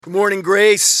Good morning,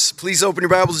 Grace. Please open your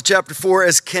Bibles to chapter 4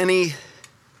 as Kenny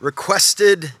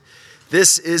requested.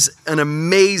 This is an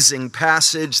amazing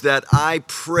passage that I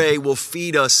pray will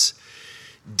feed us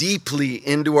deeply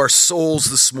into our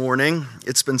souls this morning.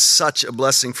 It's been such a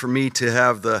blessing for me to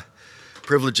have the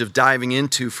privilege of diving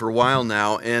into for a while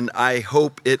now, and I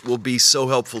hope it will be so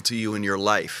helpful to you in your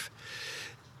life.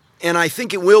 And I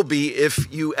think it will be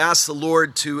if you ask the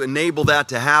Lord to enable that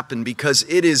to happen, because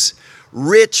it is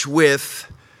rich with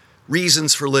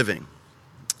reasons for living.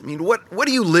 I mean, what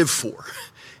do you live for?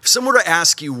 If someone were to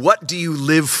ask you, what do you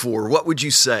live for? What would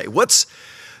you say? What's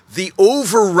the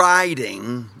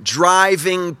overriding,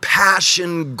 driving,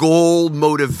 passion, goal,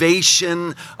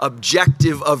 motivation,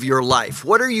 objective of your life?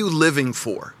 What are you living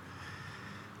for?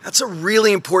 That's a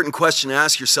really important question to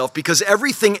ask yourself, because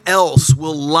everything else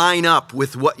will line up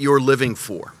with what you're living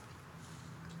for.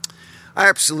 I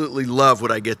absolutely love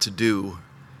what I get to do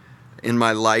in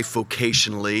my life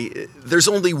vocationally. There's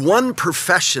only one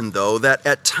profession, though, that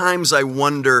at times I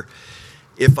wonder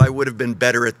if I would have been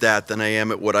better at that than I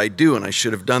am at what I do, and I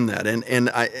should have done that.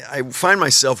 And I find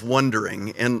myself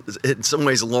wondering, and in some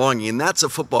ways longing, and that's a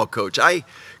football coach. I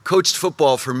coached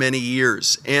football for many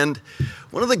years, and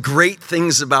one of the great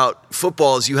things about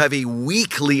football is you have a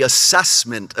weekly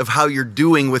assessment of how you're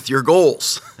doing with your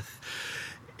goals.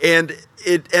 And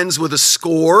it ends with a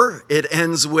score. It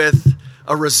ends with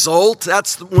a result.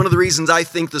 That's one of the reasons I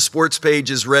think the sports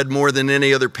page is read more than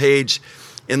any other page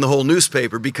in the whole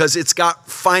newspaper, because it's got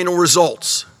final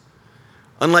results.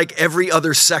 Unlike every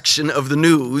other section of the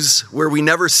news where we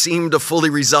never seem to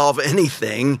fully resolve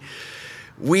anything,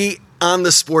 we on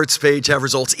the sports page have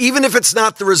results. Even if it's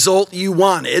not the result you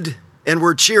wanted and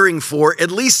we're cheering for,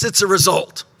 at least it's a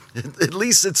result. At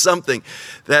least it's something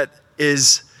that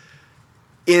is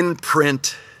in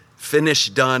print,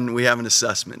 finished, done, we have an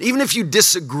assessment. Even if you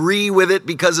disagree with it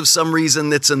because of some reason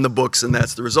that's in the books, and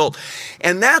that's the result.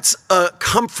 And that's a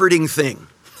comforting thing.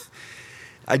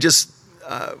 I just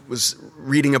was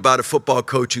reading about a football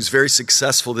coach who's very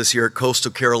successful this year at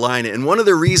Coastal Carolina. And one of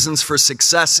the reasons for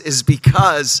success is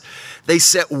because they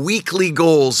set weekly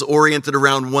goals oriented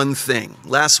around one thing.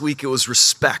 Last week it was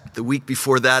respect. The week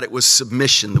before that it was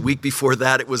submission. The week before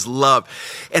that it was love.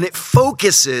 And it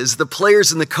focuses the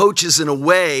players and the coaches in a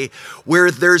way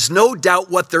where there's no doubt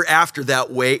what they're after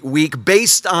that week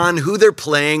based on who they're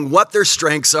playing, what their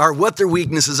strengths are, what their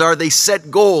weaknesses are. They set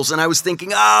goals. And I was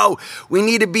thinking, we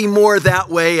need to be more that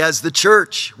way as the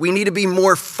church. We need to be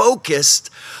more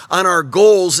focused on our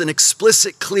goals in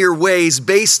explicit, clear ways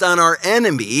based on our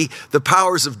enemy, the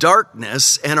powers of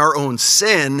darkness, and our own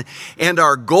sin, and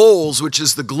our goals, which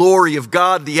is the glory of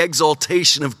God, the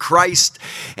exaltation of Christ,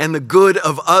 and the good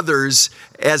of others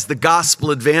as the gospel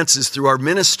advances through our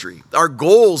ministry. Our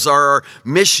goals are our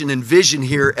mission and vision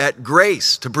here at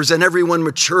Grace, to present everyone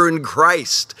mature in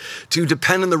Christ, to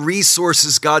depend on the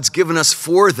resources God's given us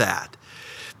for that.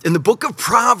 And the book of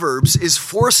Proverbs is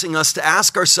forcing us to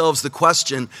ask ourselves the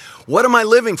question, what am I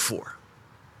living for?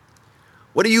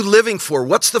 What are you living for?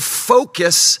 What's the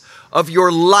focus of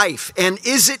your life? And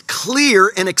is it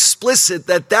clear and explicit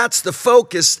that that's the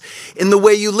focus in the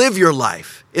way you live your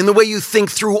life, in the way you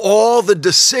think through all the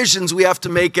decisions we have to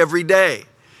make every day?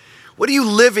 What are you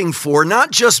living for? Not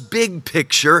just big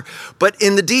picture, but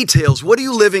in the details. What are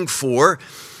you living for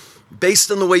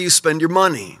based on the way you spend your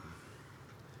money?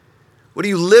 What are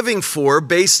you living for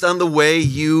based on the way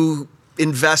you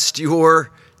invest your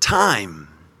time?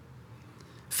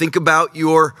 Think about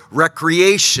your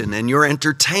recreation and your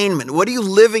entertainment. What are you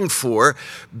living for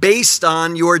based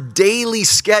on your daily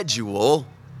schedule,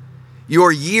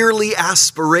 your yearly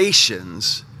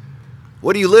aspirations?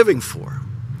 What are you living for?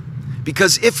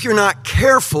 Because if you're not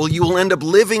careful, you will end up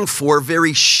living for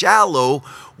very shallow,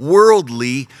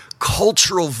 worldly,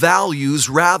 cultural values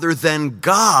rather than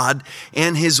God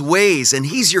and his ways. And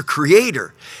he's your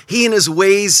creator. He and his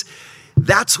ways,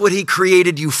 that's what he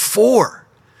created you for.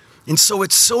 And so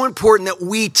it's so important that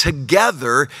we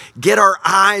together get our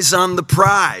eyes on the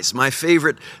prize. My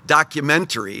favorite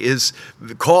documentary is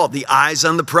called The Eyes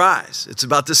on the Prize. It's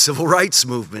about the civil rights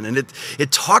movement, and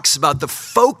it talks about the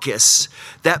focus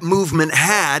that movement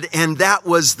had, and that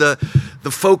was the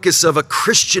focus of a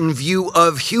Christian view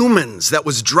of humans that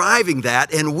was driving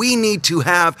that, and we need to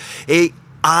have a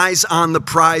eyes on the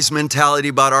prize mentality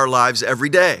about our lives every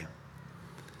day.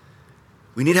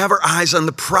 We need to have our eyes on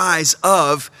the prize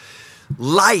of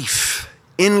life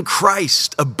in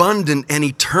Christ, abundant and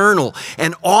eternal,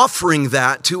 and offering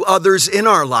that to others in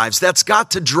our lives. That's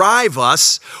got to drive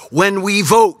us when we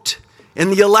vote in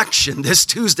the election this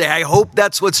Tuesday. I hope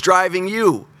that's what's driving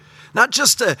you. Not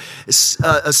just a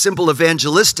simple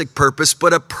evangelistic purpose,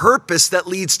 but a purpose that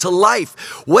leads to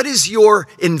life. What is your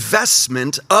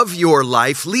investment of your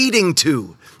life leading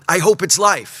to? I hope it's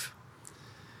life.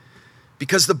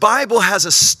 Because the Bible has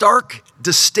a stark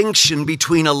distinction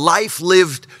between a life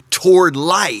lived toward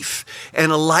life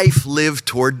and a life lived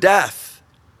toward death.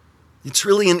 It's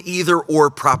really an either-or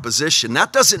proposition.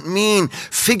 That doesn't mean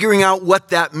figuring out what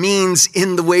that means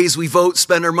in the ways we vote,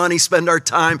 spend our money, spend our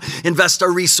time, invest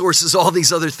our resources, all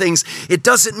these other things. It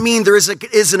doesn't mean there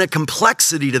isn't a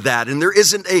complexity to that, and there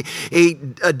isn't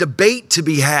a debate to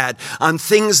be had on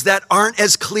things that aren't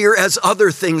as clear as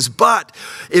other things. But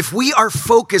if we are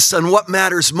focused on what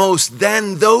matters most,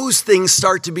 then those things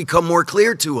start to become more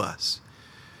clear to us.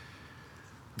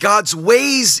 God's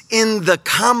ways in the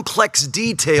complex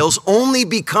details only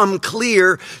become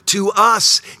clear to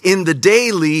us in the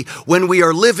daily when we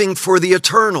are living for the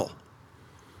eternal.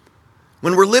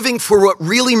 When we're living for what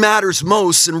really matters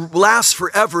most and lasts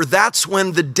forever, that's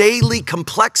when the daily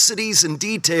complexities and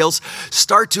details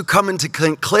start to come into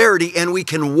clarity and we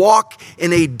can walk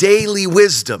in a daily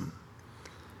wisdom.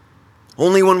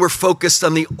 Only when we're focused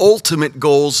on the ultimate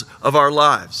goals of our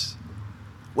lives.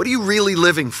 What are you really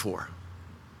living for?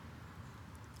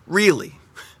 Really.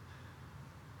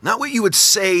 Not what you would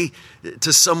say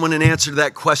to someone in answer to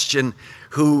that question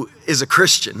who is a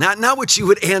Christian. Not what you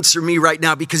would answer me right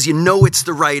now because you know it's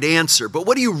the right answer. But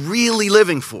what are you really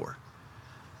living for?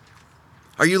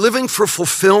 Are you living for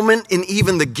fulfillment in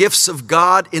even the gifts of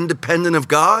God, independent of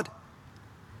God?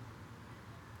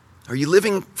 Are you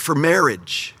living for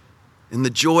marriage in the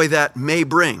joy that may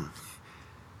bring?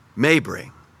 May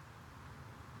bring.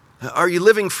 Are you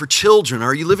living for children?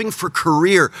 Are you living for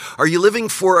career? Are you living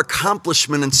for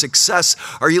accomplishment and success?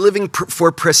 Are you living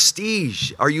for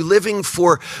prestige? Are you living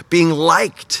for being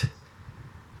liked?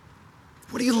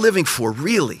 What are you living for,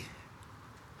 really?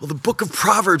 Well, the book of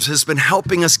Proverbs has been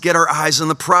helping us get our eyes on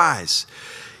the prize,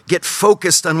 get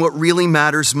focused on what really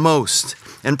matters most.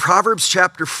 And Proverbs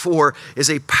chapter 4 is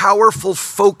a powerful,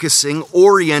 focusing,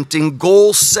 orienting,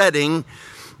 goal-setting,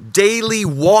 daily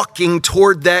walking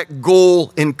toward that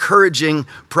goal, encouraging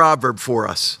proverb for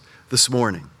us this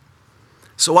morning.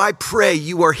 So I pray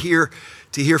you are here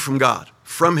to hear from God,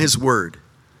 from His Word,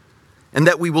 and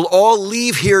that we will all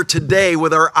leave here today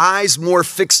with our eyes more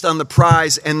fixed on the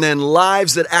prize and then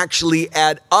lives that actually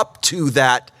add up to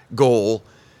that goal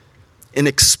in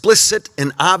explicit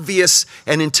and obvious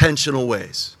and intentional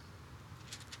ways.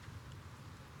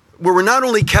 Where we're not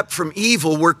only kept from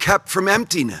evil, we're kept from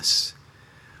emptiness.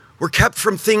 We're kept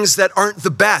from things that aren't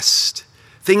the best,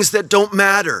 things that don't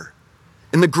matter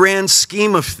in the grand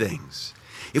scheme of things.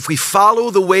 If we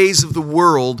follow the ways of the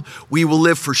world, we will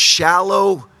live for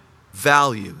shallow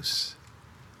values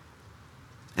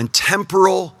and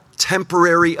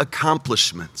temporary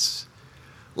accomplishments.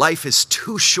 Life is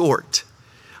too short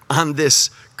on this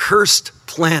cursed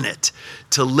planet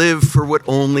to live for what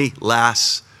only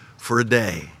lasts for a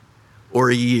day or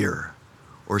a year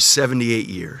or 78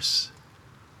 years.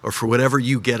 Or for whatever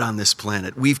you get on this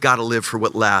planet. We've got to live for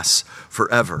what lasts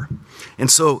forever.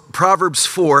 And so Proverbs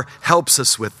 4 helps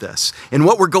us with this. And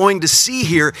what we're going to see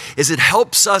here is it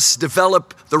helps us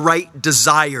develop the right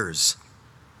desires.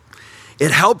 It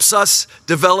helps us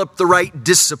develop the right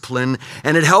discipline,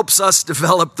 and it helps us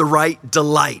develop the right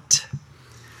delight.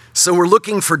 So we're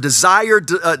looking for desire,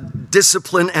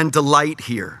 discipline, and delight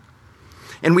here.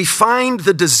 And we find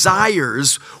the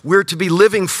desires we're to be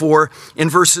living for in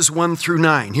verses 1 through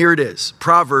 9. Here it is,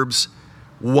 Proverbs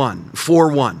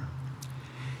 4:1.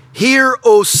 Hear,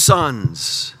 O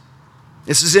sons.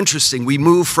 This is interesting. We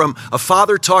move from a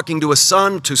father talking to a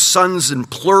son to sons in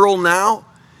plural now,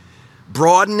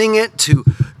 broadening it to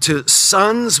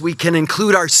sons. We can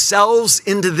include ourselves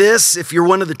into this if you're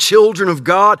one of the children of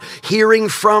God, hearing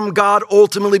from God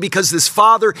ultimately because this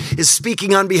father is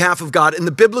speaking on behalf of God. In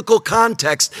the biblical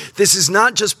context, this is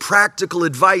not just practical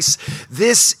advice.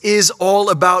 This is all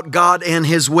about God and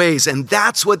His ways. And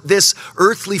that's what this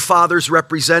earthly father's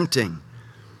representing.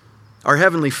 Our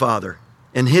heavenly Father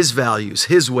and His values,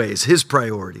 His ways, His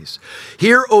priorities.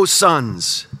 Hear, O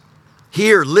sons.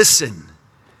 Hear, listen.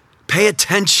 Pay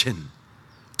attention.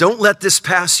 Don't let this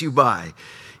pass you by.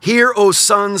 Hear, O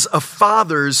sons, a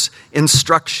father's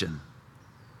instruction,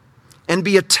 and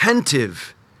be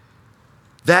attentive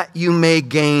that you may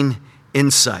gain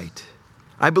insight.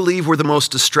 I believe we're the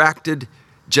most distracted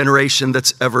generation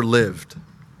that's ever lived.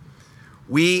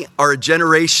 We are a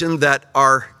generation that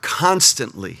are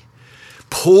constantly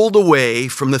pulled away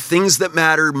from the things that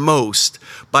matter most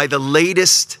by the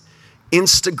latest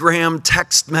Instagram,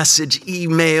 text message,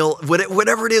 email,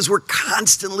 whatever it is, we're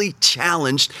constantly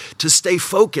challenged to stay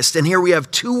focused. And here we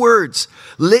have two words: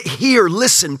 hear,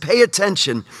 listen, pay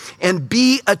attention, and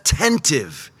be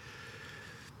attentive.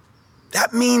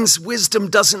 That means wisdom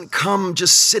doesn't come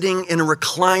just sitting in a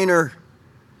recliner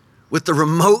with the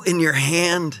remote in your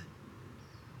hand.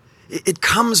 It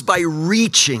comes by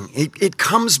reaching. It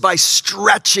comes by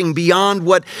stretching beyond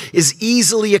what is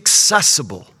easily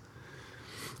accessible.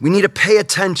 We need to pay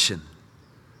attention.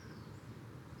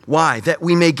 Why? That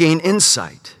we may gain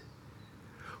insight.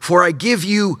 For I give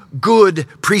you good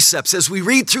precepts. As we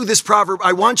read through this proverb,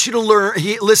 I want you to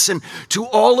listen to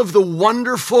all of the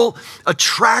wonderful,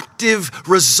 attractive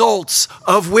results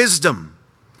of wisdom.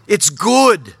 It's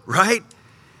good, right?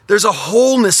 There's a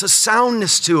wholeness, a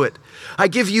soundness to it. I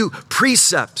give you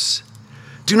precepts.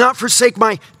 Do not forsake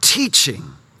my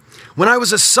teaching. When I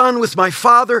was a son with my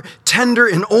father, tender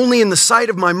and only in the sight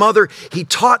of my mother, he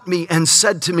taught me and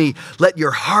said to me, let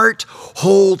your heart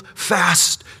hold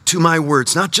fast to my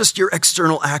words. Not just your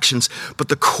external actions, but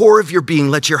the core of your being.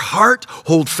 Let your heart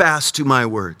hold fast to my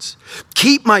words.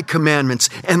 Keep my commandments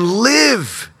and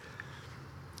live.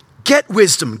 Get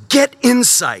wisdom, get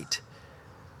insight.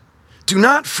 Do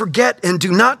not forget and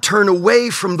do not turn away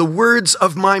from the words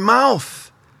of my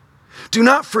mouth. Do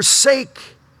not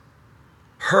forsake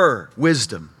her,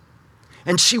 wisdom,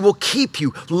 and she will keep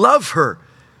you. Love her,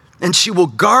 and she will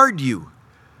guard you.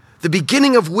 The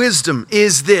beginning of wisdom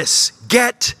is this: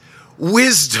 get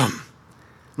wisdom.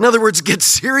 In other words, get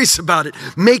serious about it.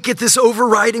 Make it this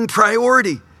overriding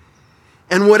priority.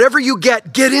 And whatever you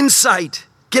get insight.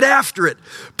 Get after it.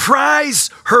 Prize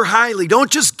her highly.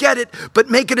 Don't just get it, but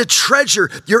make it a treasure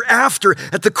you're after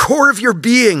at the core of your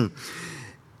being.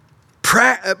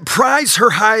 Prize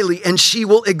her highly, and she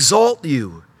will exalt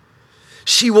you.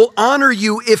 She will honor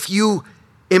you if you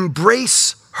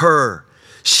embrace her.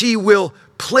 She will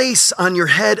place on your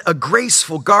head a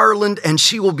graceful garland, and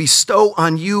she will bestow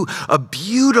on you a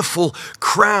beautiful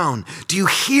crown. Do you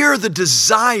hear the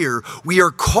desire we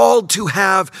are called to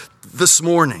have this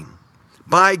morning?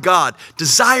 By God.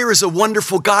 Desire is a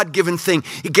wonderful God-given thing.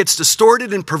 It gets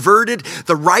distorted and perverted.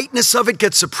 The rightness of it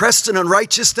gets suppressed in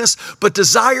unrighteousness, but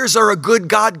desires are a good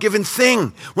God-given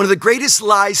thing. One of the greatest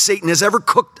lies Satan has ever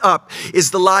cooked up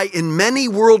is the lie in many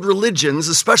world religions,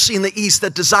 especially in the East,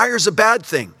 that desire is a bad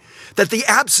thing, that the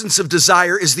absence of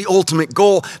desire is the ultimate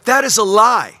goal. That is a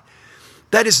lie.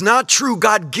 That is not true.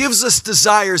 God gives us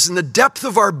desires in the depth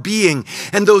of our being,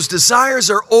 and those desires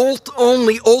are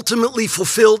only ultimately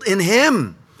fulfilled in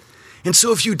Him. And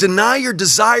so if you deny your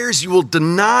desires, you will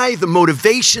deny the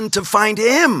motivation to find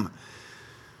Him.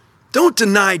 Don't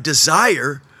deny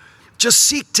desire. Just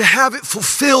seek to have it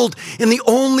fulfilled in the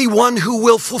only one who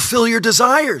will fulfill your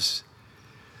desires.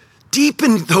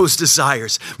 Deepen those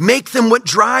desires. Make them what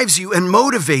drives you and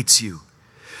motivates you.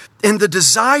 And the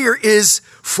desire is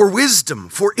for wisdom,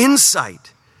 for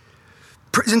insight.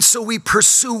 And so we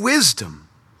pursue wisdom.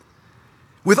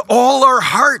 With all our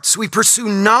hearts, we pursue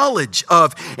knowledge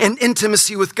of and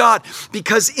intimacy with God.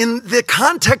 Because in the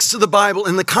context of the Bible,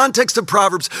 in the context of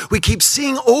Proverbs, we keep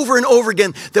seeing over and over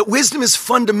again that wisdom is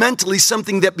fundamentally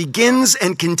something that begins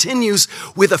and continues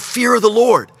with a fear of the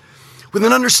Lord, with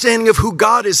an understanding of who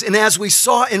God is. And as we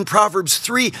saw in Proverbs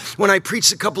 3, when I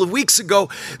preached a couple of weeks ago,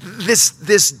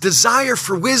 this desire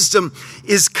for wisdom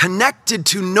is connected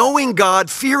to knowing God,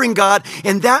 fearing God,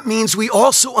 and that means we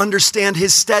also understand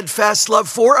His steadfast love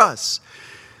for us.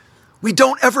 We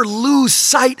don't ever lose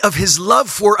sight of His love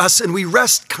for us, and we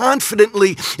rest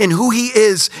confidently in who He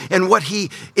is and what He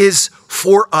is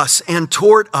for us and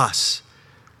toward us,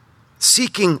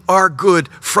 seeking our good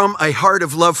from a heart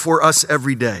of love for us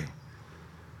every day.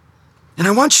 And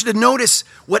I want you to notice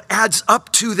what adds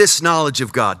up to this knowledge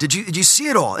of God. Did you see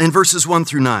it all in verses 1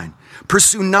 through 9?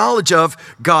 Pursue knowledge of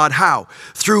God, how?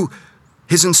 Through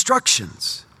His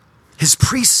instructions, His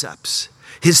precepts,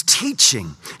 His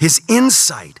teaching, His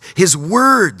insight, His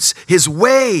words, His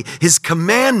way, His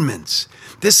commandments.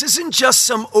 This isn't just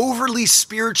some overly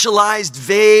spiritualized,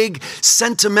 vague,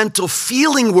 sentimental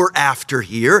feeling we're after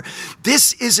here.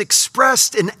 This is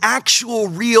expressed in actual,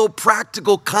 real,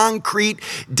 practical, concrete,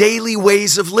 daily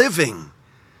ways of living.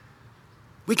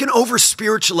 We can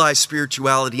over-spiritualize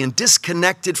spirituality and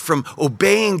disconnect it from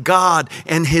obeying God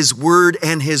and His word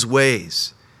and His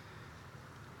ways.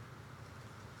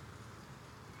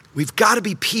 We've got to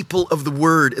be people of the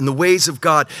word and the ways of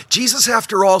God. Jesus,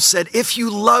 after all, said, if you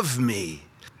love me,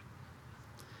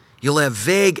 you'll have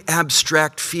vague,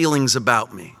 abstract feelings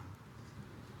about me.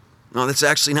 No, that's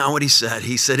actually not what He said.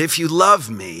 He said, if you love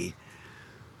me,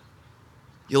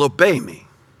 you'll obey me.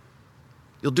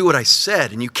 You'll do what I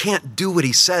said, and you can't do what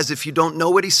he says if you don't know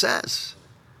what he says.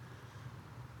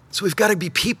 So we've got to be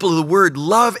people of the word.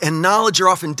 Love and knowledge are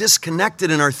often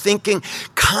disconnected in our thinking.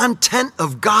 Content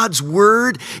of God's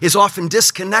word is often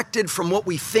disconnected from what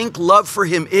we think love for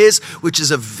him is, which is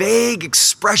a vague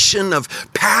expression of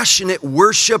passionate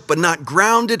worship, but not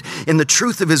grounded in the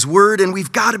truth of his word. And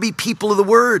we've got to be people of the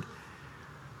word.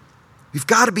 We've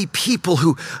got to be people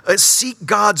who seek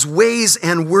God's ways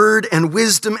and word and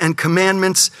wisdom and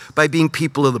commandments by being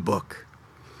people of the book.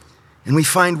 And we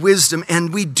find wisdom,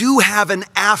 and we do have an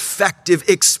affective,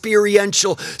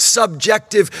 experiential,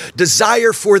 subjective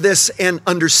desire for this and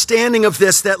understanding of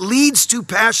this that leads to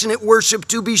passionate worship,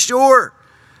 to be sure.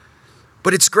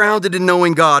 But it's grounded in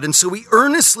knowing God. And so we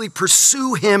earnestly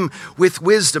pursue him with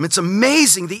wisdom. It's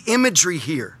amazing, the imagery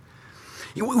here.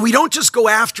 We don't just go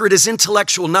after it as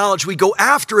intellectual knowledge. We go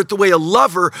after it the way a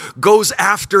lover goes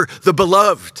after the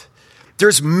beloved.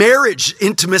 There's marriage,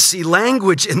 intimacy,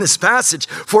 language in this passage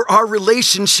for our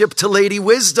relationship to Lady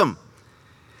Wisdom.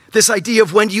 This idea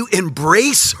of when you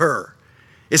embrace her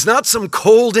is not some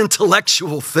cold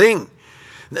intellectual thing.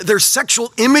 There's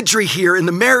sexual imagery here in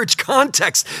the marriage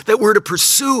context that we're to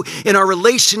pursue in our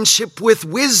relationship with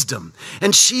wisdom.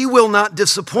 And she will not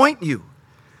disappoint you.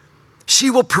 She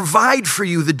will provide for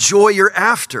you the joy you're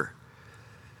after.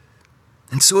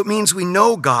 And so it means we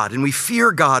know God and we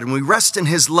fear God and we rest in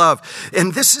his love.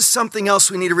 And this is something else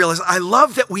we need to realize. I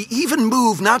love that we even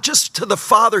move not just to the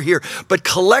father here, but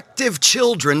collective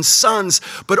children, sons,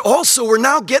 but also we're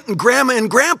now getting grandma and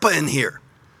grandpa in here.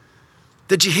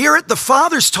 Did you hear it? The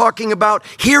father's talking about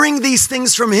hearing these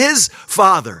things from his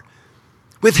father,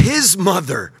 with his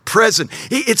mother present.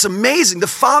 It's amazing. The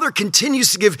father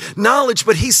continues to give knowledge,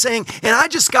 but he's saying, and I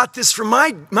just got this from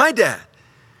my dad.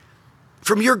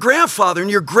 From your grandfather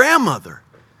and your grandmother.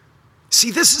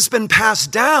 See, this has been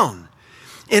passed down.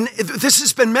 And this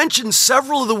has been mentioned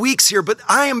several of the weeks here, but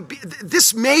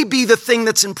this may be the thing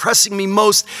that's impressing me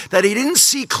most that I didn't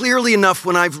see clearly enough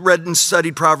when I've read and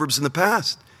studied Proverbs in the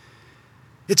past.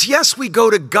 It's yes, we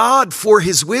go to God for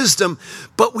his wisdom,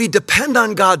 but we depend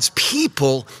on God's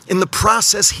people in the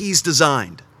process he's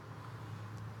designed.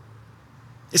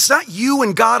 It's not you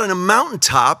and God on a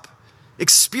mountaintop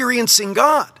experiencing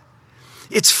God.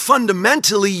 It's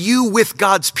fundamentally you with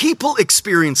God's people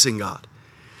experiencing God,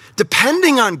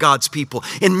 depending on God's people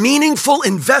in meaningful,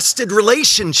 invested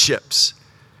relationships.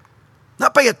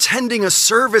 Not by attending a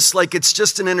service like it's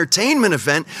just an entertainment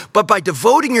event, but by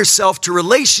devoting yourself to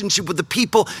relationship with the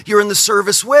people you're in the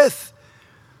service with.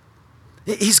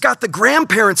 He's got the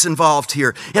grandparents involved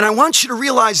here. And I want you to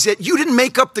realize that you didn't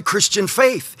make up the Christian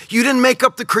faith. You didn't make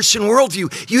up the Christian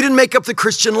worldview. You didn't make up the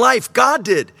Christian life. God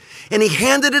did. And he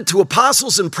handed it to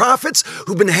apostles and prophets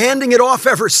who've been handing it off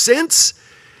ever since.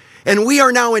 And we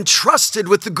are now entrusted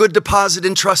with the good deposit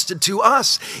entrusted to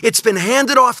us. It's been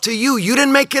handed off to you. You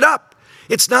didn't make it up.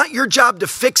 It's not your job to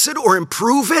fix it or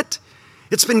improve it.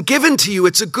 It's been given to you.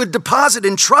 It's a good deposit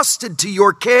entrusted to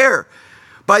your care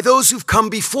by those who've come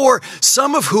before,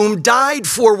 some of whom died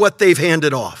for what they've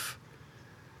handed off.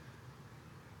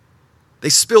 They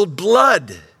spilled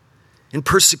blood in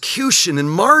persecution and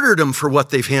martyrdom for what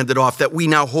they've handed off that we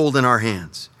now hold in our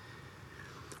hands.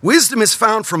 Wisdom is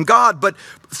found from God, but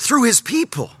through his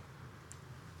people.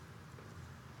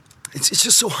 It's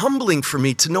just so humbling for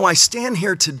me to know I stand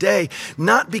here today,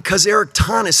 not because Eric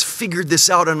Tanis figured this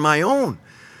out on my own,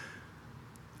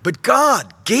 but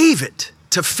God gave it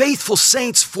to faithful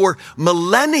saints for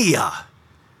millennia.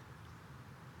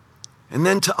 And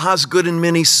then to Osgood and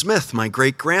Minnie Smith, my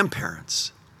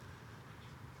great-grandparents.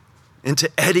 And to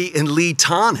Eddie and Lee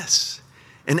Tanis,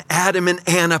 and Adam and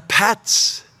Anna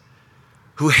Petz,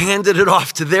 who handed it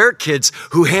off to their kids,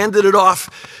 who handed it off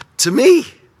to me.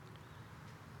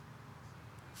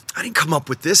 I didn't come up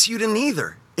with this, you didn't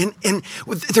either. And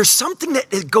there's something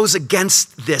that goes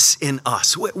against this in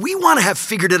us. We want to have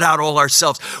figured it out all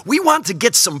ourselves. We want to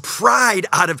get some pride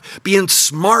out of being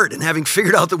smart and having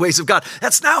figured out the ways of God.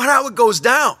 That's not how it goes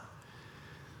down.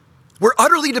 We're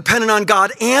utterly dependent on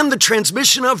God and the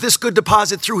transmission of this good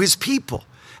deposit through his people.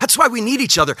 That's why we need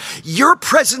each other. Your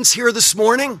presence here this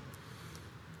morning,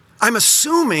 I'm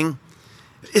assuming,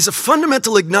 is a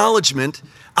fundamental acknowledgement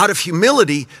out of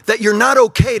humility that you're not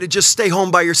okay to just stay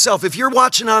home by yourself. If you're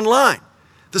watching online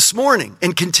this morning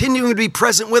and continuing to be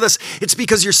present with us, it's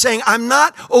because you're saying, I'm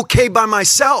not okay by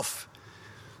myself.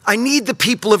 I need the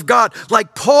people of God.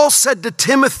 Like Paul said to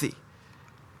Timothy,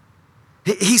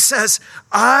 he says,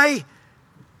 I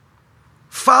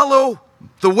follow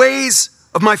the ways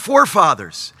of my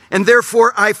forefathers, and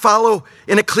therefore I follow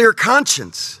in a clear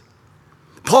conscience.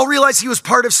 Paul realized he was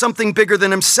part of something bigger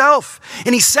than himself.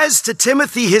 And he says to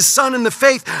Timothy, his son in the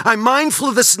faith, I'm mindful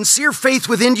of the sincere faith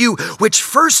within you, which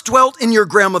first dwelt in your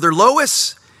grandmother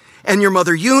Lois and your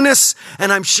mother Eunice,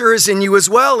 and I'm sure is in you as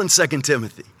well in 2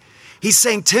 Timothy. He's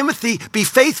saying, Timothy, be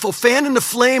faithful, fan into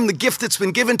flame the gift that's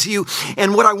been given to you.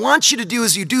 And what I want you to do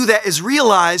as you do that is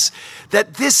realize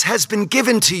that this has been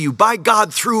given to you by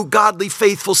God through godly,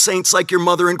 faithful saints like your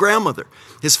mother and grandmother.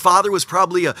 His father was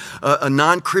probably a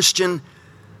non-Christian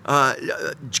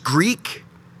Greek.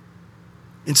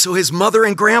 And so his mother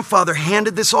and grandfather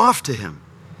handed this off to him.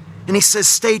 And he says,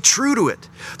 stay true to it.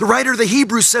 The writer of the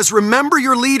Hebrews says, remember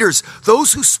your leaders,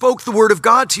 those who spoke the word of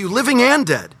God to you, living and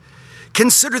dead.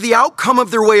 Consider the outcome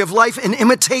of their way of life and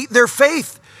imitate their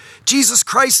faith. Jesus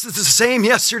Christ is the same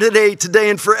yesterday, today,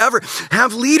 and forever.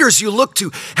 Have leaders you look to.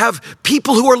 Have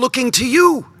people who are looking to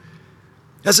you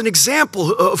as an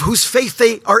example of whose faith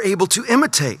they are able to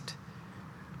imitate.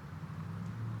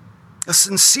 A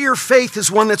sincere faith is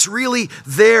one that's really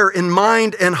there in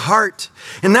mind and heart.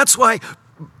 And that's why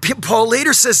Paul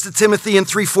later says to Timothy in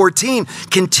 3:14,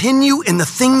 continue in the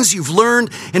things you've learned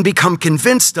and become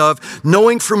convinced of,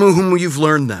 knowing from whom you've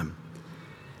learned them.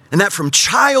 And that from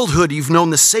childhood you've known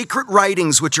the sacred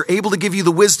writings which are able to give you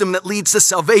the wisdom that leads to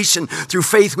salvation through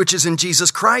faith which is in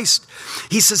Jesus Christ.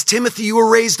 He says, Timothy, you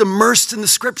were raised immersed in the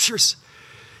scriptures.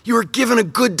 You were given a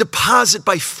good deposit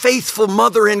by faithful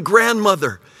mother and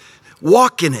grandmother.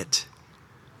 Walk in it.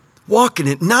 Walk in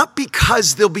it, not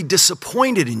because they'll be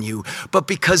disappointed in you, but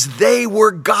because they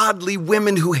were godly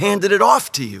women who handed it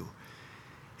off to you.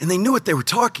 And they knew what they were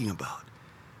talking about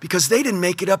because they didn't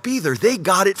make it up either. They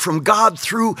got it from God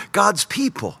through God's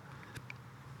people.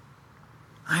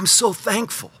 I'm so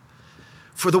thankful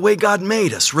for the way God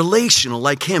made us, relational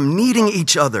like him, needing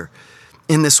each other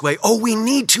in this way. Oh, we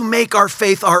need to make our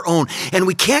faith our own. And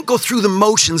we can't go through the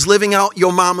motions living out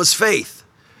your mama's faith.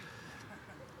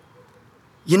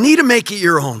 You need to make it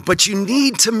your own, but you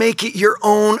need to make it your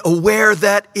own, aware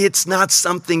that it's not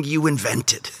something you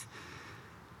invented.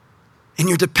 And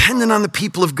you're dependent on the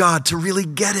people of God to really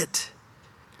get it.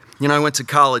 You know, I went to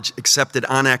college, accepted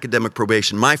on academic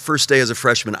probation. My first day as a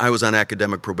freshman, I was on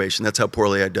academic probation. That's how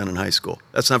poorly I'd done in high school.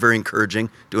 That's not very encouraging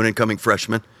to an incoming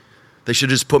freshman. They should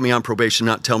just put me on probation,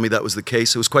 not tell me that was the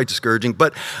case. It was quite discouraging.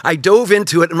 But I dove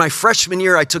into it. In my freshman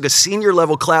year, I took a senior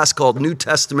level class called New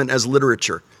Testament as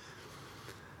Literature,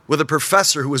 with a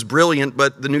professor who was brilliant,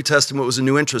 but the New Testament was a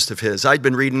new interest of his. I'd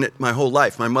been reading it my whole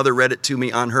life. My mother read it to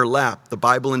me on her lap, the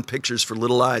Bible in pictures for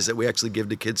little eyes that we actually give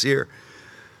to kids here.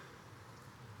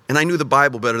 And I knew the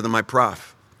Bible better than my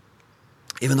prof,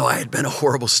 even though I had been a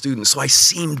horrible student. So I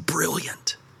seemed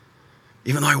brilliant,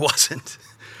 even though I wasn't.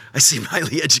 I seemed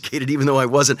highly educated, even though I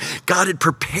wasn't. God had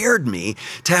prepared me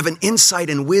to have an insight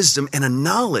and wisdom and a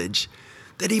knowledge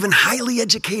that even highly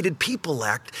educated people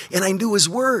lacked, and I knew his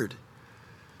word.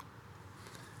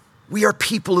 We are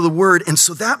people of the word, and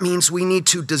so that means we need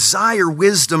to desire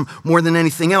wisdom more than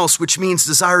anything else, which means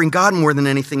desiring God more than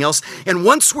anything else. And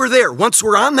once we're there, once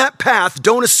we're on that path,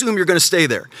 don't assume you're going to stay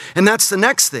there. And that's the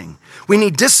next thing. We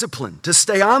need discipline to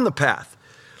stay on the path.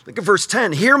 Look at verse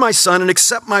 10. Hear, my son, and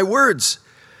accept my words,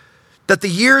 that the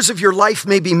years of your life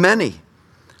may be many.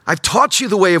 I've taught you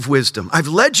the way of wisdom. I've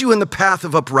led you in the path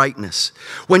of uprightness.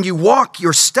 When you walk,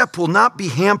 your step will not be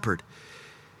hampered.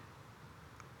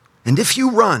 And if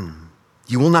you run,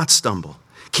 you will not stumble.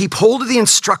 Keep hold of the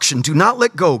instruction. Do not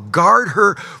let go. Guard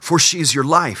her, for she is your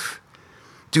life.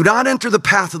 Do not enter the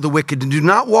path of the wicked, and do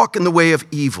not walk in the way of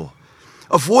evil.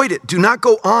 Avoid it. Do not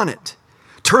go on it.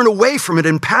 Turn away from it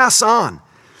and pass on.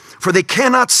 For they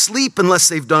cannot sleep unless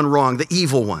they've done wrong, the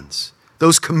evil ones,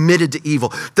 those committed to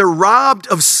evil. They're robbed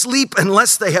of sleep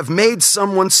unless they have made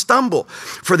someone stumble.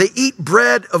 For they eat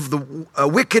bread of the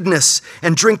wickedness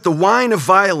and drink the wine of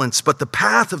violence. But the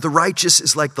path of the righteous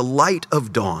is like the light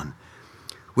of dawn,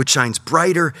 which shines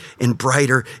brighter and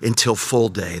brighter until full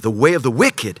day. The way of the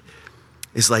wicked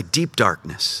is like deep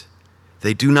darkness.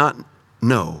 They do not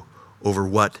know over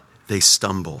what they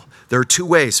stumble. There are two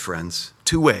ways, friends.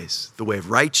 Two ways, the way of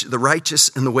the righteous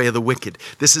and the way of the wicked.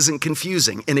 This isn't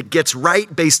confusing, and it gets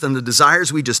right based on the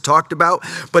desires we just talked about,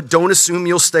 but don't assume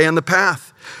you'll stay on the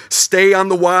path. Stay on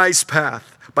the wise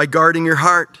path by guarding your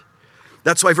heart.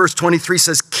 That's why verse 23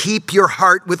 says, keep your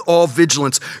heart with all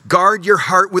vigilance. Guard your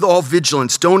heart with all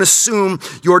vigilance. Don't assume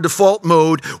your default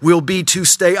mode will be to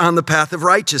stay on the path of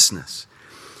righteousness.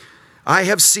 I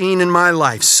have seen in my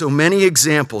life so many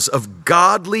examples of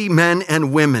godly men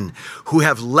and women who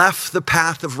have left the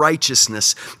path of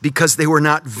righteousness because they were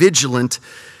not vigilant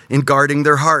in guarding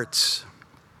their hearts.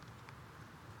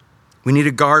 We need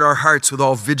to guard our hearts with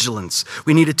all vigilance.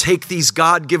 We need to take these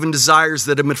God-given desires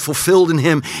that have been fulfilled in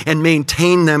him and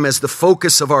maintain them as the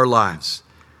focus of our lives.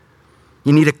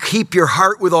 You need to keep your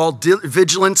heart with all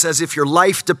vigilance as if your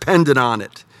life depended on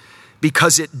it,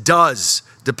 because it does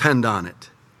depend on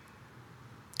it.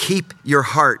 Keep your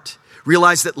heart.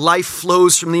 Realize that life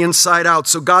flows from the inside out.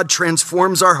 So God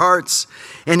transforms our hearts,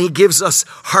 and he gives us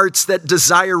hearts that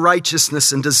desire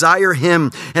righteousness and desire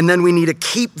him. And then we need to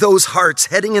keep those hearts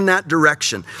heading in that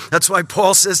direction. That's why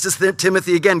Paul says to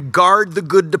Timothy again, guard the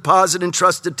good deposit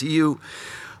entrusted to you.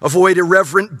 Avoid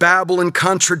irreverent babble and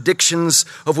contradictions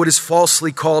of what is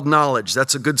falsely called knowledge.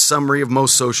 That's a good summary of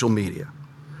most social media.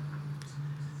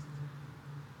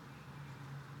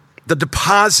 The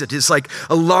deposit is like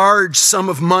a large sum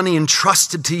of money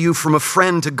entrusted to you from a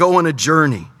friend to go on a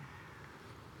journey,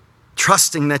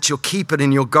 trusting that you'll keep it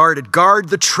and you'll guard it. Guard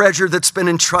the treasure that's been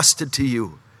entrusted to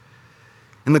you.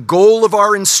 And the goal of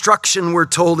our instruction, we're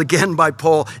told again by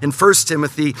Paul in 1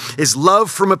 Timothy, is love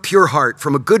from a pure heart,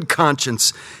 from a good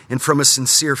conscience, and from a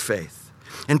sincere faith.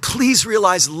 And please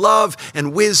realize love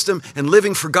and wisdom and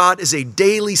living for God is a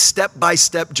daily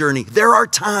step-by-step journey. There are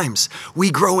times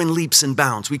we grow in leaps and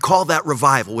bounds. We call that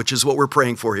revival, which is what we're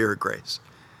praying for here at Grace.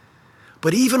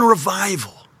 But even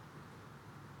revival,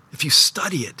 if you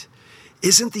study it,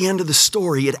 isn't the end of the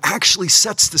story. It actually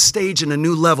sets the stage in a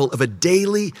new level of a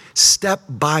daily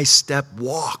step-by-step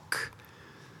walk.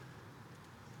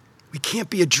 We can't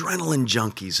be adrenaline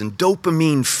junkies and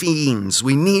dopamine fiends.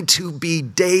 We need to be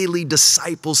daily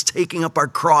disciples, taking up our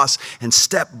cross and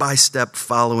step by step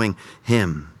following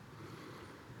him.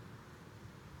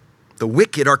 The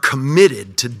wicked are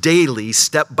committed to daily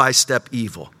step by step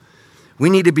evil. We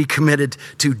need to be committed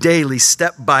to daily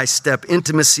step by step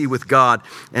intimacy with God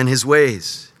and his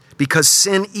ways. Because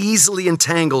sin easily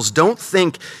entangles. Don't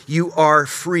think you are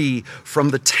free from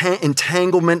the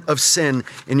entanglement of sin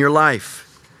in your life.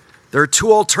 There are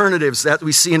two alternatives that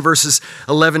we see in verses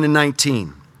 11 and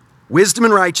 19. Wisdom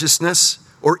and righteousness,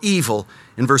 or evil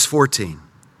in verse 14.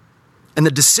 And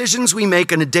the decisions we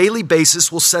make on a daily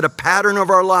basis will set a pattern of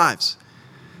our lives.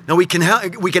 Now we can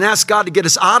ask God to get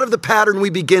us out of the pattern we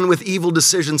begin with evil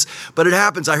decisions, but it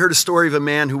happens. I heard a story of a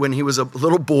man who, when he was a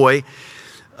little boy,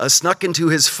 snuck into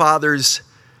his father's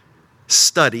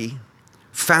study,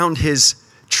 found his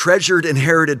treasured,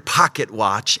 inherited pocket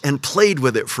watch, and played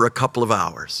with it for a couple of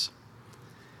hours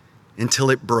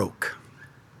until it broke.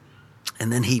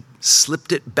 And then he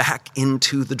slipped it back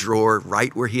into the drawer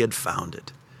right where he had found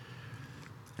it.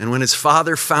 And when his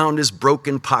father found his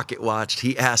broken pocket watch,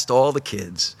 he asked all the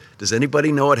kids, does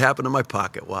anybody know what happened to my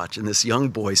pocket watch? And this young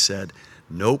boy said,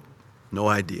 nope, no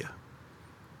idea.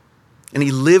 And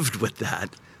he lived with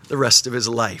that the rest of his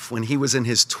life. When he was in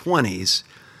his 20s,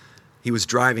 he was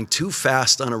driving too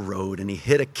fast on a road and he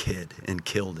hit a kid and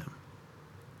killed him.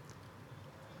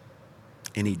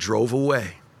 And he drove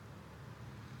away.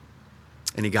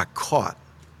 And he got caught.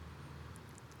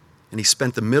 And he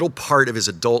spent the middle part of his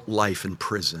adult life in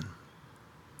prison.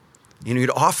 And he'd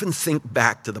often think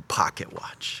back to the pocket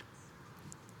watch.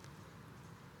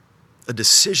 A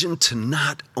decision to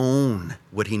not own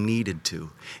what he needed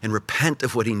to and repent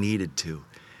of what he needed to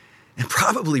and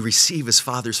probably receive his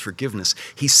father's forgiveness.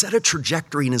 He set a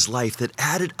trajectory in his life that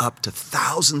added up to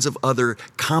thousands of other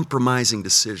compromising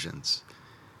decisions.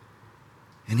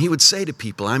 And he would say to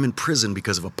people, I'm in prison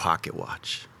because of a pocket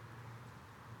watch.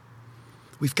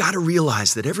 We've got to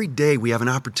realize that every day we have an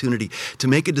opportunity to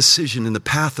make a decision in the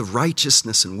path of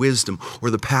righteousness and wisdom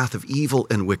or the path of evil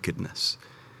and wickedness.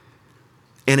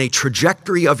 And a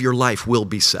trajectory of your life will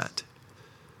be set.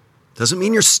 Doesn't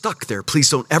mean you're stuck there. Please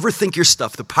don't ever think you're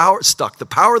stuck. The power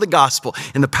of the gospel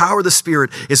and the power of the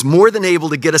Spirit is more than able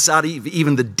to get us out of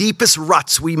even the deepest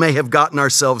ruts we may have gotten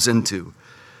ourselves into.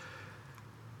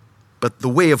 But the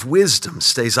way of wisdom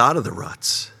stays out of the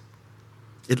ruts.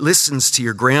 It listens to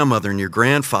your grandmother and your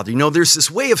grandfather. You know, there's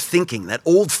this way of thinking that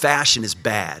old-fashioned is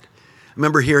bad. I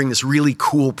remember hearing this really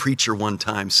cool preacher one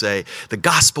time say, the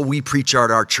gospel we preach at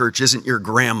our church isn't your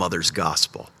grandmother's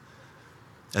gospel.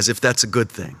 As if that's a good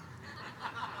thing.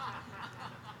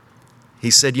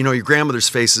 He said, you know, your grandmother's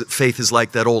faith is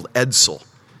like that old Edsel.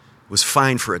 It was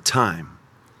fine for a time,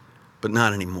 but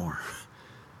not anymore.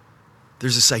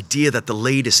 There's this idea that the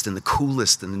latest and the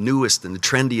coolest and the newest and the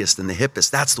trendiest and the hippest,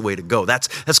 that's the way to go. That's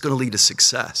going to lead to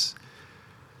success.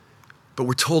 But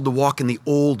we're told to walk in the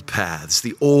old paths,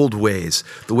 the old ways,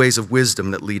 the ways of wisdom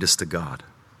that lead us to God.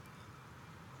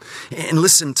 And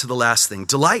listen to the last thing,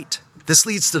 delight. This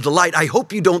leads to delight. I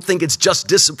hope you don't think it's just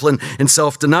discipline and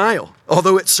self-denial,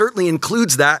 although it certainly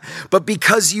includes that. But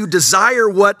because you desire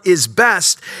what is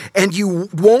best and you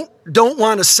won't don't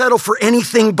want to settle for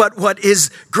anything but what is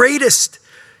greatest,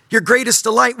 your greatest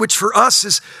delight, which for us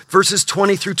is verses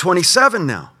 20 through 27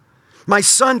 now. My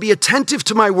son, be attentive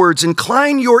to my words.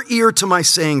 Incline your ear to my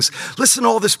sayings. Listen to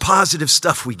all this positive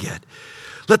stuff we get.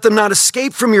 Let them not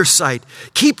escape from your sight.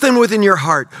 Keep them within your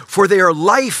heart, for they are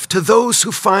life to those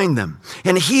who find them,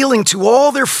 and healing to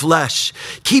all their flesh.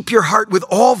 Keep your heart with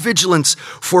all vigilance,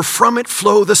 for from it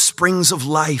flow the springs of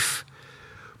life.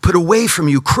 Put away from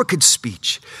you crooked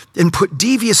speech, and put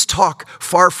devious talk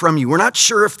far from you. We're not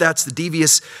sure if that's the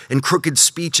devious and crooked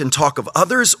speech and talk of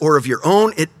others or of your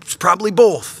own. It's probably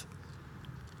both.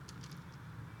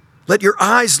 Let your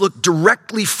eyes look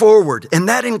directly forward, and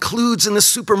that includes in the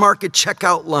supermarket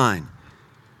checkout line.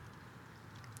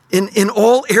 In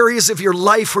all areas of your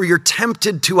life where you're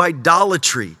tempted to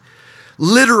idolatry,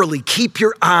 literally keep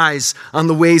your eyes on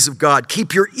the ways of God.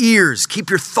 Keep your ears, keep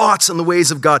your thoughts on the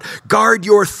ways of God. Guard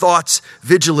your thoughts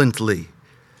vigilantly.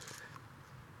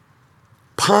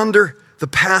 Ponder the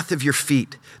path of your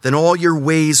feet, then all your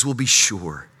ways will be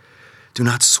sure. Do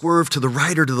not swerve to the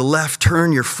right or to the left.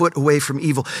 Turn your foot away from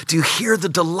evil. Do you hear the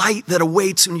delight that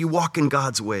awaits when you walk in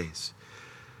God's ways?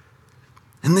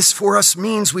 And this for us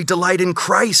means we delight in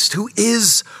Christ, who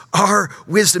is our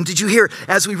wisdom. Did you hear,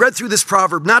 as we read through this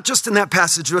proverb, not just in that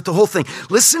passage, but the whole thing,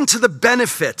 listen to the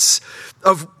benefits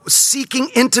of seeking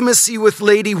intimacy with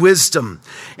Lady Wisdom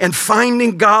and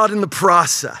finding God in the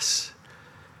process.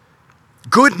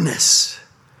 Goodness,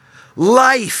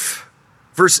 life,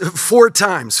 verse 4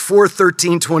 times, 4,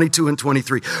 13, 22, and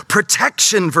 23.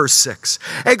 Protection, verse 6.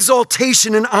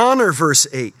 Exaltation and honor, verse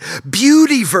 8.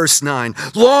 Beauty, verse 9.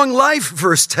 Long life,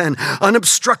 verse 10.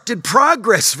 Unobstructed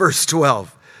progress, verse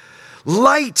 12.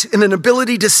 Light and an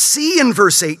ability to see in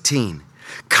verse 18.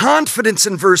 Confidence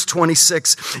in verse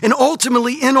 26. And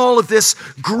ultimately in all of this,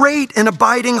 great and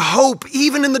abiding hope,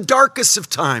 even in the darkest of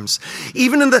times,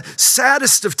 even in the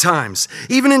saddest of times,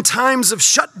 even in times of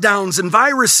shutdowns and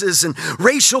viruses and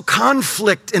racial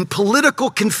conflict and political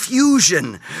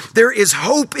confusion. There is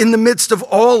hope in the midst of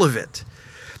all of it.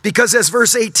 Because as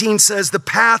verse 18 says, the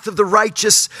path of the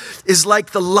righteous is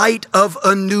like the light of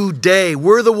a new day.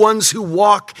 We're the ones who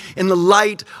walk in the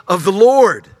light of the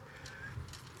Lord.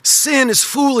 Sin is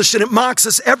foolish and it mocks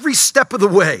us every step of the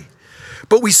way.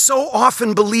 But we so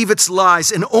often believe its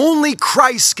lies, and only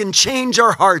Christ can change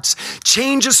our hearts,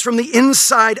 change us from the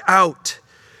inside out.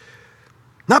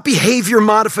 Not behavior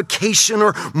modification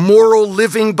or moral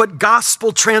living, but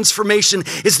gospel transformation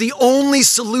is the only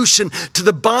solution to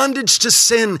the bondage to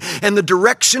sin and the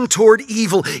direction toward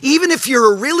evil. Even if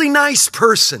you're a really nice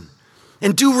person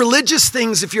and do religious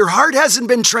things, if your heart hasn't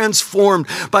been transformed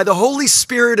by the Holy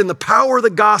Spirit and the power of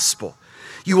the gospel,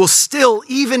 you will still,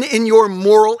 even in your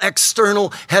moral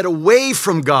external, head away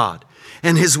from God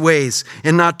and his ways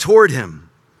and not toward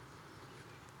him.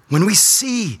 When we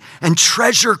see and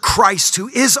treasure Christ, who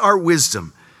is our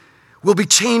wisdom, we'll be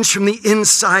changed from the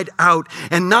inside out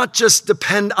and not just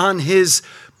depend on his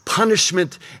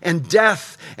punishment and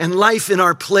death and life in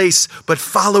our place, but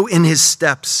follow in his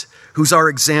steps, who's our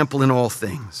example in all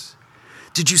things.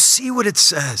 Did you see what it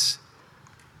says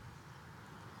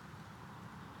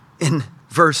in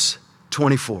verse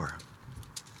 24?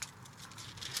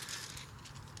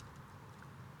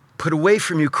 Put away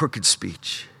from you crooked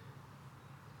speech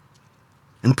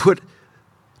and put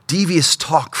devious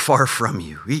talk far from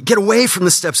you. Get away from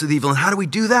the steps of the evil. And how do we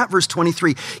do that? Verse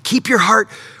 23, keep your heart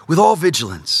with all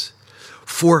vigilance,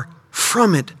 for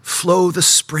from it flow the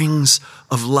springs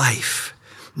of life.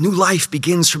 New life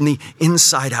begins from the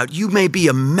inside out. You may be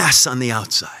a mess on the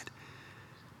outside.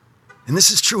 And this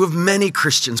is true of many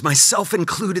Christians, myself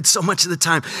included so much of the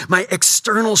time. My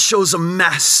external shows a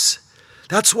mess.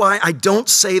 That's why I don't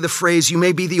say the phrase, you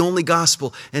may be the only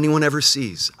gospel anyone ever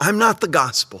sees. I'm not the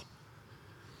gospel.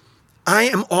 I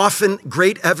am often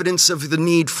great evidence of the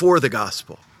need for the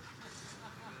gospel.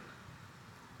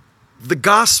 The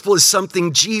gospel is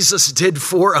something Jesus did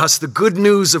for us, the good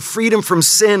news of freedom from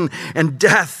sin and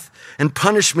death and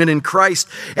punishment in Christ.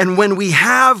 And when we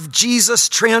have Jesus'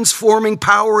 transforming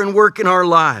power and work in our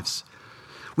lives,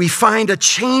 we find a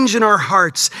change in our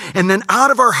hearts, and then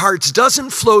out of our hearts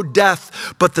doesn't flow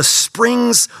death, but the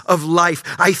springs of life.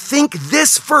 I think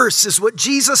this verse is what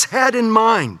Jesus had in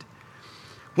mind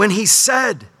when he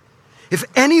said, if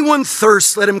anyone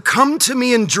thirsts, let him come to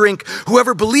me and drink.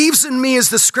 Whoever believes in me, as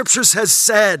the scriptures has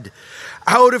said,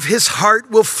 out of his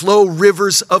heart will flow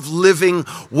rivers of living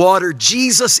water.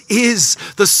 Jesus is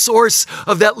the source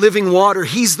of that living water.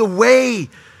 He's the way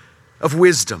of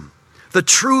wisdom, the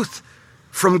truth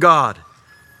from God,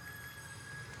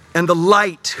 and the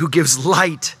light who gives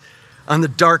light on the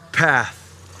dark path.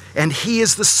 And he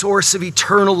is the source of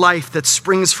eternal life that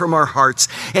springs from our hearts.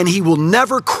 And he will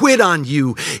never quit on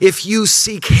you if you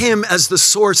seek him as the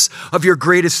source of your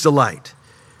greatest delight.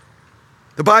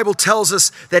 The Bible tells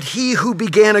us that he who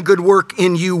began a good work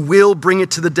in you will bring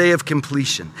it to the day of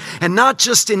completion. And not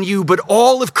just in you, but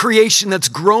all of creation that's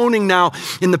groaning now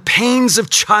in the pains of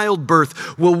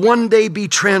childbirth will one day be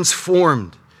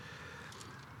transformed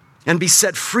and be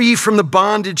set free from the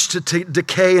bondage to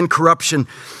decay and corruption,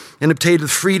 and obtain the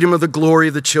freedom of the glory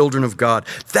of the children of God.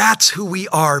 That's who we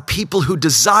are, people who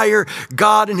desire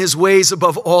God and his ways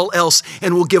above all else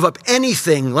and will give up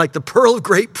anything like the pearl of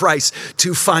great price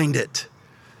to find it.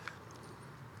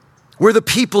 We're the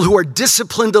people who are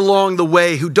disciplined along the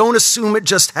way, who don't assume it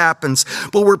just happens,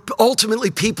 but we're ultimately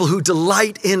people who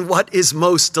delight in what is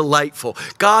most delightful.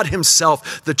 God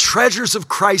himself, the treasures of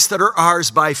Christ that are ours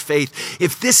by faith.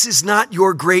 If this is not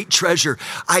your great treasure,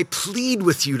 I plead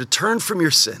with you to turn from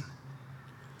your sin.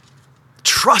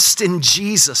 Trust in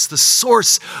Jesus, the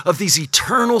source of these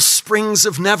eternal springs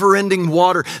of never-ending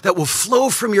water that will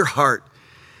flow from your heart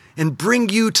and bring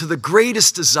you to the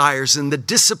greatest desires and the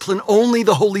discipline only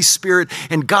the Holy Spirit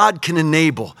and God can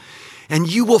enable.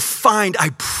 And you will find, I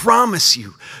promise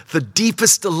you, the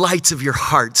deepest delights of your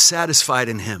heart satisfied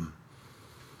in him.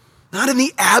 Not in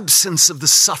the absence of the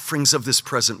sufferings of this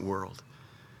present world,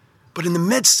 but in the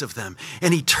midst of them,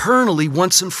 and eternally,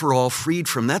 once and for all, freed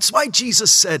from. That's why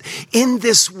Jesus said, in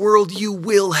this world you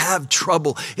will have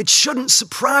trouble. It shouldn't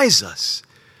surprise us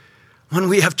when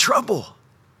we have trouble.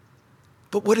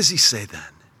 But what does he say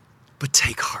then? But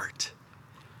take heart.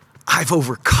 I've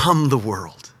overcome the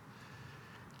world.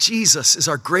 Jesus is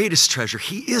our greatest treasure.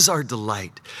 He is our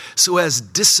delight. So as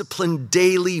disciplined,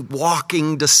 daily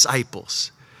walking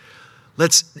disciples,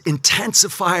 let's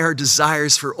intensify our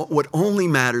desires for what only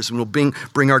matters and will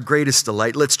bring our greatest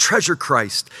delight. Let's treasure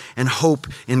Christ and hope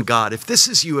in God. If this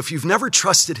is you, if you've never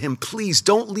trusted him, please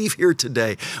don't leave here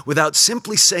today without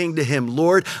simply saying to him,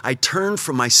 Lord, I turn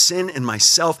from my sin and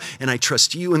myself, and I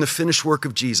trust you in the finished work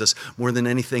of Jesus more than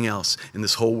anything else in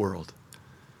this whole world.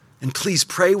 And please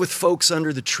pray with folks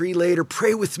under the tree later.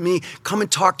 Pray with me. Come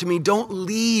and talk to me. Don't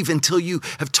leave until you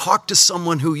have talked to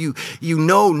someone who you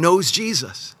know knows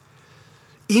Jesus.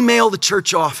 Email the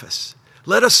church office.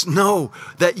 Let us know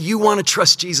that you want to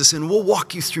trust Jesus, and we'll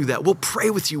walk you through that. We'll pray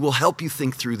with you. We'll help you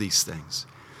think through these things.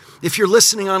 If you're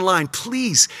listening online,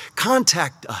 please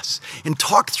contact us and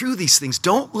talk through these things.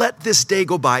 Don't let this day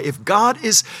go by. If God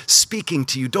is speaking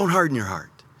to you, don't harden your heart.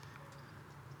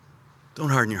 Don't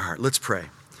harden your heart. Let's pray.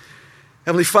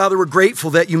 Heavenly Father, we're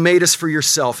grateful that you made us for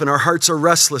yourself, and our hearts are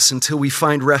restless until we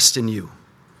find rest in you.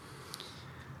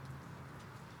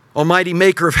 Almighty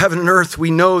maker of heaven and earth,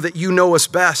 we know that you know us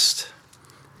best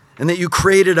and that you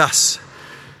created us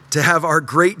to have our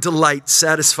great delight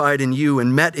satisfied in you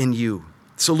and met in you.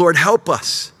 So Lord, help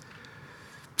us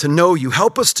to know you.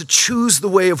 Help us to choose the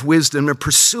way of wisdom and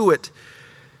pursue it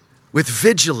with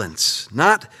vigilance,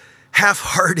 not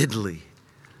half-heartedly,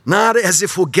 not as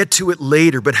if we'll get to it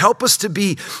later, but help us to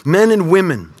be men and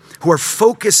women who are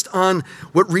focused on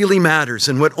what really matters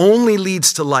and what only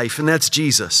leads to life, and that's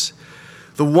Jesus.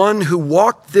 The one who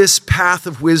walked this path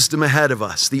of wisdom ahead of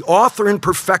us, the author and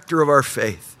perfecter of our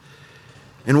faith,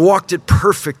 and walked it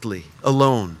perfectly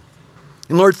alone.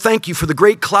 And Lord, thank you for the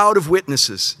great cloud of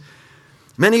witnesses,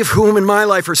 many of whom in my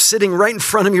life are sitting right in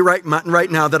front of me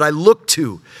right now that I look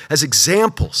to as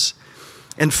examples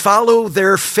and follow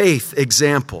their faith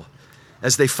example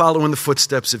as they follow in the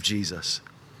footsteps of Jesus.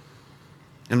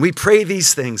 And we pray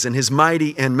these things in his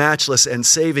mighty and matchless and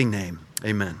saving name.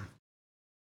 Amen.